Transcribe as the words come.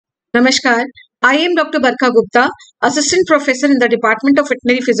Namaskar. I am Dr. Barkha Gupta, Assistant Professor in the Department of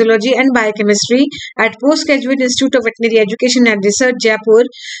Veterinary Physiology and Biochemistry at Postgraduate Institute of Veterinary Education and Research, Jaipur.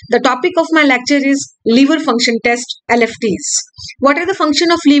 The topic of my lecture is Liver Function Test, LFTs. What are the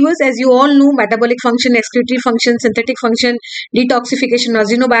function of livers? As you all know, metabolic function, excretory function, synthetic function, detoxification or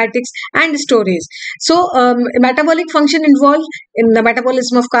xenobiotics, and storage. So, metabolic function involved in the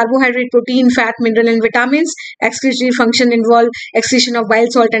metabolism of carbohydrate, protein, fat, mineral, and vitamins. Excretory function involve excretion of bile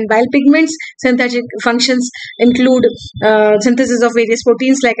salt and bile pigments. Synthetic functions include synthesis of various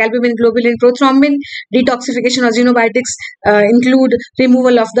proteins like albumin, globulin, prothrombin. Detoxification or xenobiotics include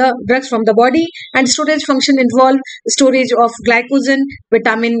removal of the drugs from the body, and storage function involve storage of glycogen,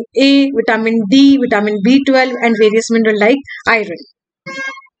 vitamin A, vitamin D, vitamin B12, and various mineral like iron.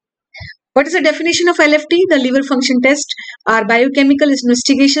 What is the definition of LFT? The liver function test are biochemical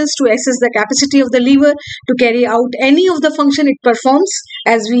investigations to assess the capacity of the liver to carry out any of the function it performs.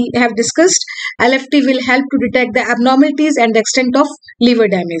 As we have discussed, LFT will help to detect the abnormalities and the extent of liver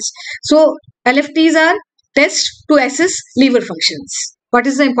damage. So, LFTs are tests to assess liver functions. What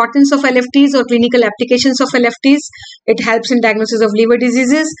is the importance of LFTs or clinical applications of LFTs? It helps in diagnosis of liver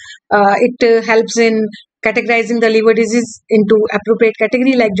diseases. It helps in categorizing the liver disease into appropriate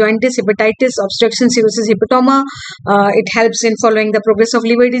category like jaundice, hepatitis, obstruction, cirrhosis, hepatoma. It helps in following the progress of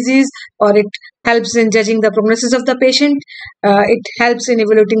liver disease, or it helps in judging the prognosis of the patient. It helps in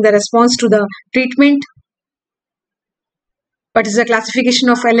evaluating the response to the treatment. What is the classification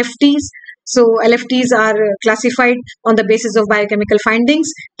of LFTs? So, LFTs are classified on the basis of biochemical findings.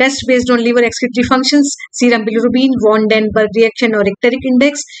 Tests based on liver excretory functions: serum bilirubin, von Den-Berg reaction or icteric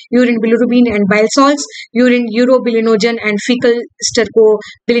index, urine bilirubin and bile salts, urine urobilinogen and fecal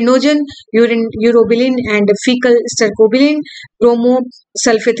stercobilinogen, urine urobilin and fecal stercobilin,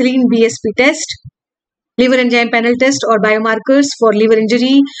 bromosulfathione BSP test, liver enzyme panel test or biomarkers for liver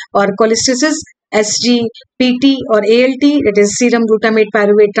injury or cholestasis, SGPT or ALT, that is serum glutamate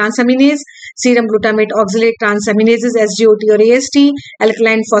pyruvate transaminase, serum glutamate oxalate transaminases, SGOT or AST,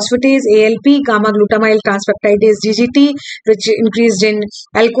 alkaline phosphatase, ALP, gamma glutamyl transpeptidase, GGT, which increased in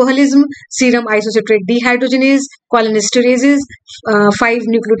alcoholism, serum isocitrate dehydrogenase, cholinesterases, 5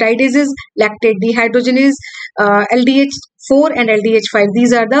 nucleotidases, lactate dehydrogenase, LDH4 and LDH5.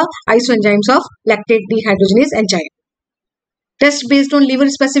 These are the isoenzymes of lactate dehydrogenase enzyme. Test based on liver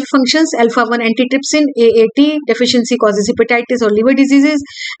specific functions: alpha-1 antitrypsin AAT deficiency causes hepatitis or liver diseases,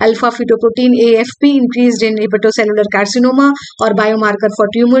 alpha fetoprotein AFP increased in hepatocellular carcinoma or biomarker for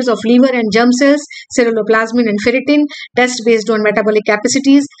tumors of liver and germ cells, ceruloplasmin and ferritin. Test based on metabolic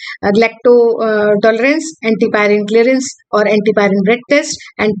capacities: galactotolerance, antipyrin clearance or antipyrin breath test,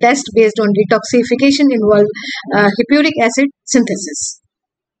 and test based on detoxification involve hippuric acid synthesis.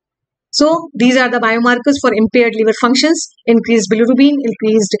 So, these are the biomarkers for impaired liver functions: increased bilirubin,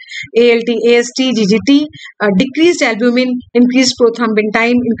 increased ALT, AST, GGT, decreased albumin, increased prothrombin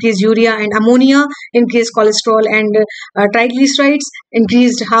time, increased urea and ammonia, increased cholesterol and triglycerides,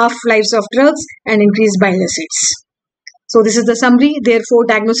 increased half-lives of drugs, and increased bile acids. So, this is the summary. Therefore,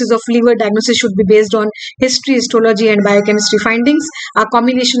 diagnosis of liver should be based on history, histology, and biochemistry findings. A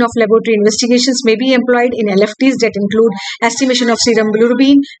combination of laboratory investigations may be employed in LFTs that include estimation of serum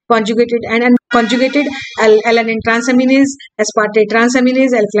bilirubin, conjugated and unconjugated alanine transaminase, aspartate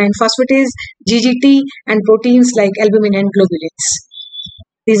transaminase, alkaline phosphatase, GGT, and proteins like albumin and globulins.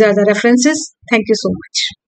 These are the references. Thank you so much.